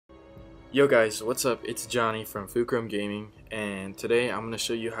Yo guys, what's up? It's Johnny from Fulcrum Gaming, and today I'm going to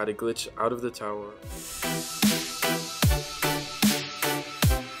show you how to glitch out of the tower.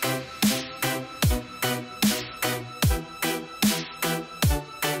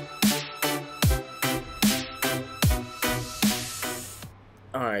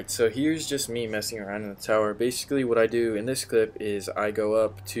 Alright, so here's just me messing around in the tower. Basically what I do in this clip is I go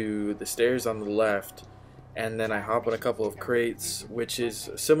up to the stairs on the left, and then I hop on a couple of crates, which is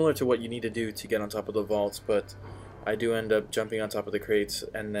similar to what you need to do to get on top of the vaults, but I do end up jumping on top of the crates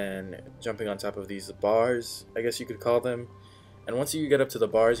and then jumping on top of these bars, I guess you could call them. And once you get up to the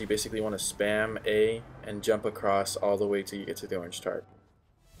bars, you basically want to spam A and jump across all the way till you get to the orange tarp.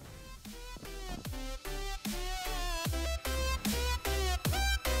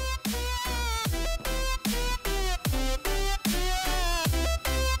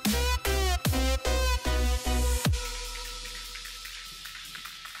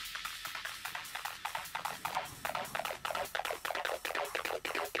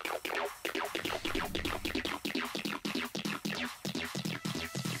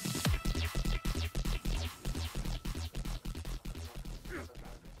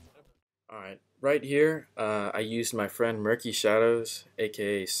 Alright, right here, I used my friend Murky Shadows,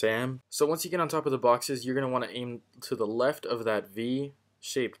 aka Sam. So once you get on top of the boxes, you're going to want to aim to the left of that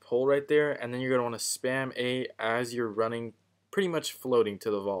V-shaped pole right there, and then you're going to want to spam A as you're running, pretty much floating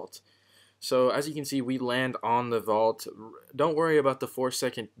to the vault. So as you can see, we land on the vault. Don't worry about the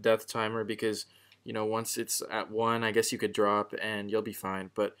 4-second death timer because, you know, once it's at 1, I guess you could drop and you'll be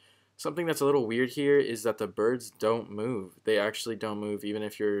fine. But something that's a little weird here is that the birds don't move. They actually don't move even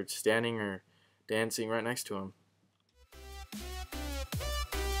if you're standing or dancing right next to them.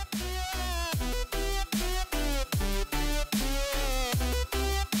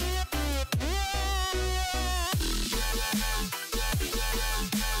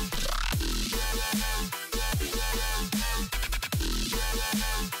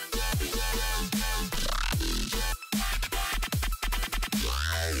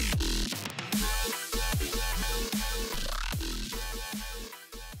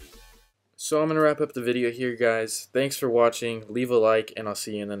 So I'm going to wrap up the video here, guys. Thanks for watching. Leave a like, and I'll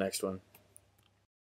see you in the next one.